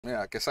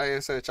Mira, ¿qué sabe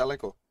ese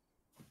chaleco?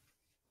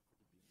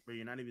 Bro,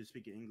 you're not even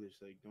speaking English.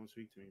 Like, don't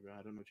speak to me, bro.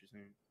 I don't know what you're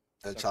saying.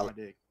 El, Suck chale- my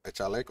dick. el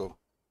chaleco.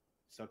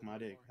 Suck my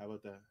dick. How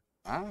about that?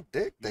 Ah,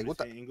 Dick, You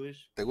understand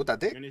English? te gusta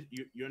Dick?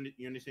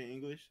 You understand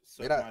English?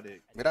 Suck Mira, my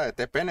dick. mira,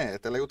 este es Pene,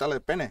 este le gusta el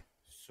pene.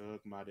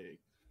 Suck my dick.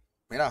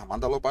 Mira,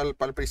 mándalo para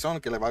el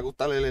prisión que le va a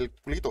gustar el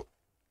culito.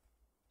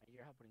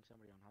 You're putting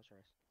somebody on house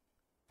arrest.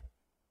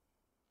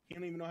 He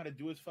don't even know how to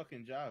do his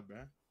fucking job,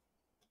 bro.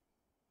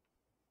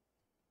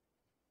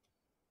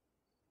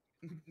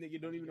 Nigga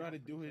don't even know how to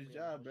do his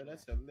job, bro.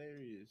 That's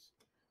hilarious.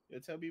 Yo,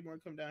 tell B-More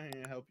come down here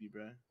and help you,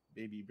 bro.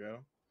 Baby, bro.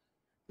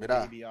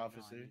 Mira, Baby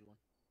officer.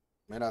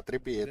 mira,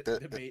 Trippy,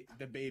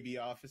 The baby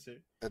officer.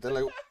 este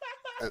le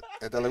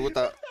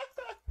gusta.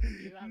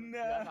 You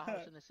have a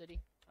house in the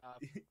city?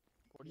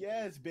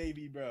 Yes,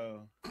 baby,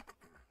 bro.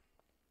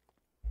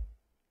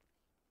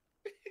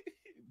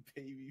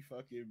 Baby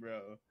fucking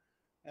bro.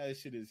 That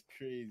shit is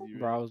crazy,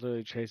 Bro, I was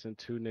literally chasing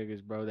two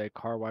niggas, bro. They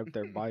car wiped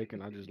their bike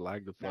and I just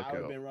lagged the Nah, fuck I would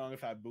have out. been wrong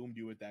if I boomed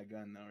you with that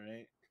gun, though,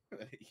 right?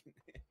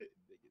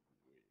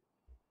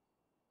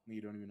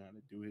 Nigga don't even know how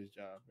to do his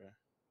job, bro.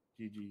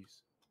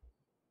 GG's.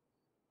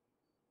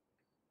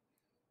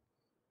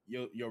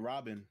 Yo,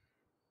 Robin.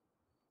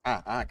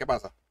 ¿Qué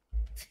pasa?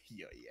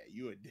 Yo,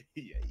 you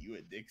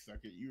a dick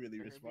sucker. You really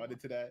responded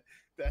to that?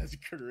 That's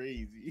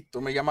crazy.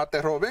 Tú me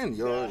llamaste Robin,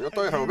 yo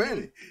estoy Robin.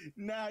 Really,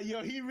 nah,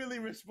 yo, he really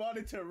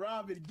responded to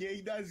Robin,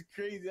 gang. That's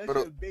crazy. That's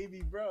Pero- your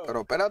baby, bro.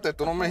 Pero espérate,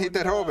 tú no me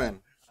dijiste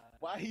Robin.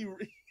 Why he?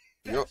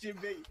 Yo- That's your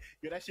big.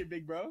 Yo, that's your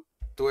big bro.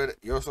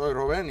 Yo soy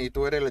Robin y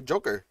tú eres el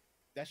Joker.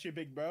 That's your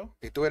big bro.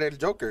 Y tú eres el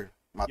Joker,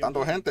 matando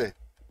gang. gente.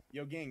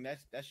 Yo, gang,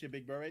 that's your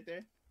big bro right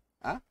there.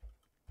 Huh?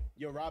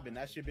 Yo, Robin,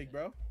 that's your big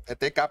bro.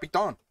 Este es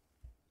capitán.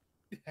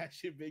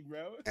 That's your big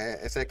bro.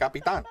 Ese es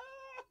capitán.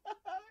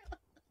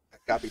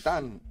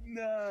 Capitán.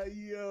 Nah,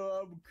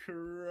 yo, I'm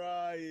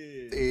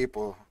crying. Y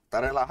pues,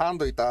 está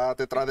relajando y está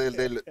detrás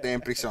de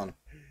en prisión.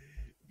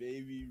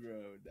 Baby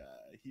bro,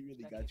 nah, he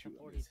really got you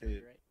on his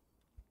hip. Right?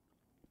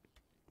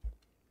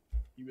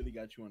 He really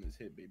got you on his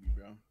hip, baby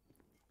bro.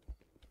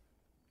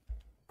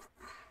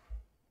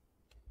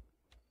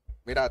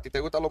 Mira, ¿a ti te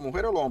gustan las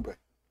mujeres o los hombres?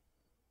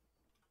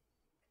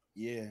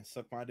 Yeah,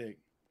 suck my dick.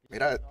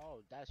 Mira.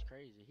 Oh, that's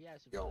crazy. He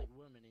asked if you Yo. like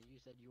women, and you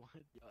said you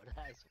want. Yo,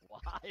 that's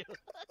wild.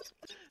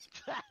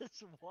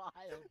 That's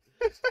wild.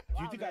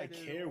 Do you think I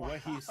care what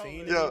he's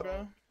saying, Yo. to me,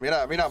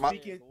 bro? Mira,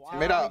 Speaking- tell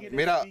mira, that nigga to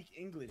mira, speak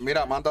English,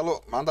 mira,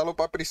 bro. mándalo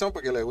para prisión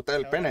porque le gusta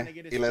el Tell pene that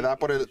nigga to y le da speak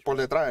por English, por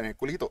bro. detrás en el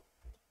culito.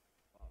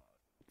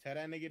 Tell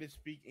that nigga to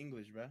speak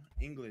English, bro.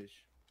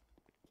 English.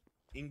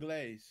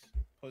 Inglés,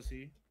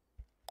 pussy.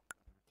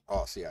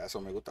 Oh, sí, a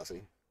eso me gusta,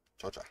 sí.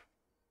 Chocha.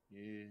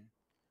 Yeah.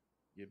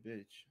 You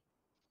bitch.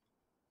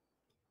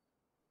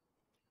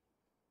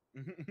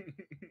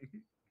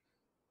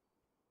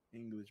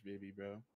 English, baby, bro.